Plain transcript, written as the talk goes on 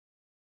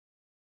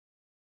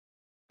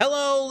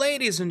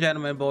Ladies and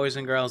gentlemen, boys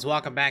and girls,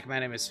 welcome back. My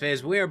name is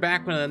Fizz. We are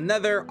back with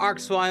another ARK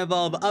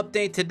Evolve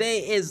update. Today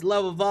is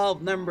Love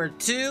Evolve number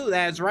 2.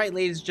 That's right,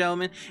 ladies and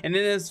gentlemen. And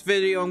in this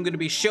video, I'm going to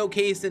be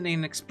showcasing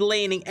and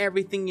explaining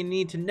everything you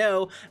need to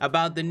know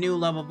about the new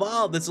Love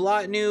Evolve. There's a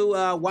lot of new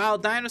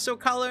wild dinosaur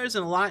colors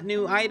and a lot of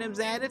new items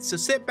added. So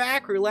sit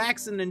back,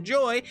 relax, and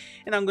enjoy.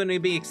 And I'm going to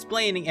be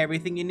explaining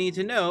everything you need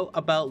to know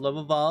about Love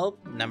Evolve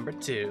number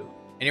 2.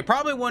 And you're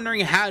probably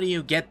wondering, how do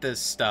you get this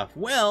stuff?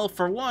 Well,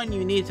 for one,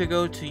 you need to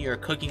go to your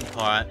cooking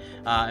pot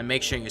and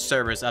make sure your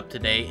server is up to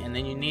date. And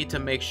then you need to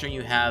make sure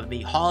you have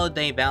the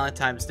holiday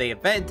Valentine's Day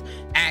event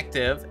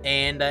active.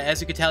 And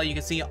as you can tell, you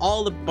can see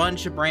all the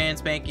bunch of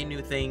brands making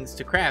new things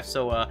to craft.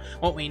 So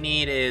what we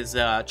need is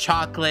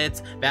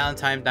chocolates,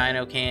 Valentine's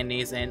Dino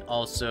candies, and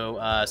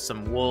also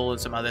some wool and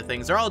some other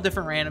things. They're all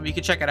different random. You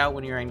can check it out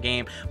when you're in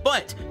game.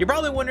 But you're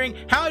probably wondering,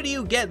 how do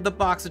you get the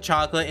box of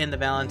chocolate and the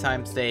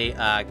Valentine's Day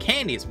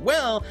candies?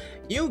 Well,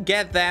 you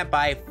get that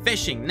by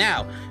fishing.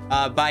 Now,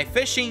 by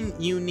fishing,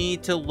 you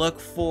need to look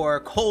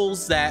for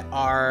coals that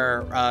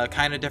are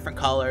kind of different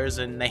colors,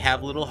 and they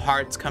have little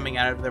hearts coming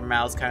out of their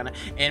mouths, kind of.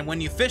 And when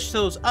you fish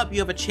those up, you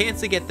have a chance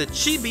to get the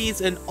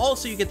chibis, and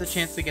also you get the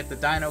chance to get the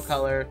dino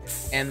color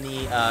and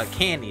the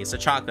candies, the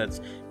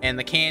chocolates. And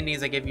the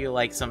candies, they give you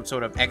like some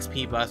sort of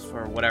XP buff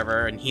or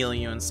whatever and heal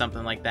you and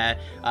something like that.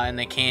 And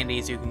the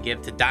candies you can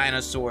give to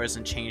dinosaurs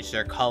and change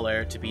their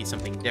color to be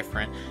something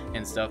different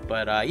and stuff.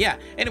 But yeah,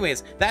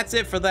 anyways, that's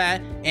it for that.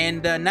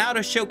 And now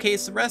to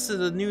showcase the rest of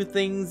the new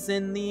things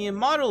in the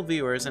model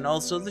viewers and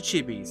also the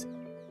chibis.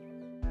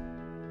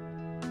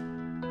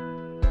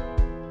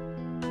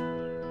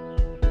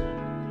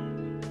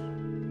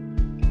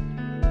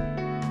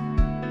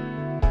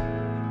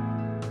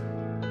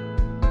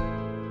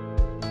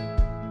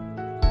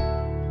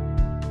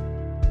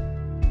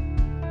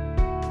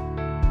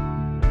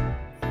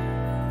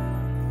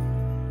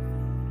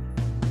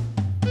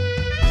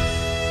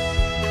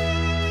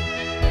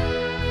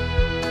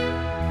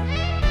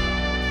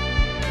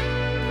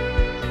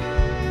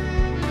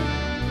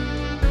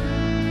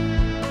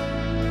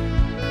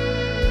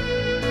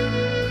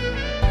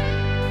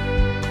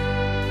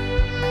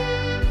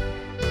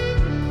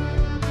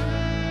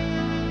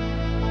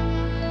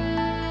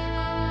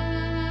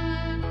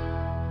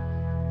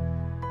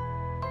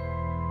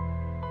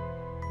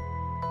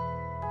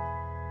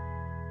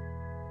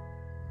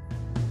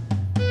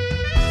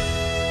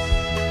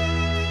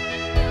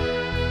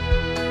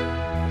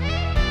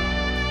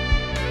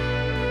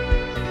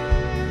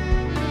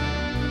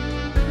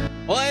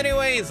 Well,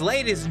 anyways,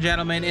 ladies and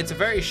gentlemen, it's a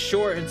very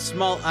short and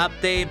small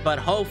update, but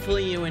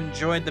hopefully you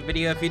enjoyed the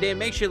video. If you did,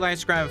 make sure you like,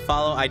 subscribe, and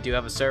follow. I do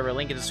have a server,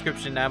 link in the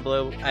description down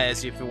below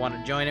as if you want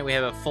to join it. We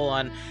have a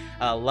full-on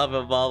Love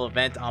Evolve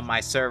event on my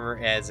server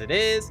as it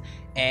is.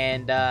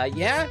 And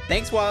yeah,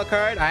 thanks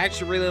Wildcard. I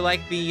actually really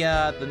like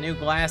the new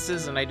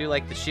glasses, and I do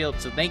like the shield.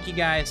 So thank you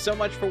guys so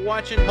much for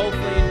watching.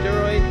 Hopefully you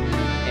enjoyed,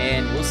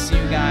 and we'll see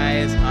you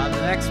guys on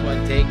the next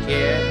one. Take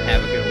care.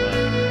 Have a good one.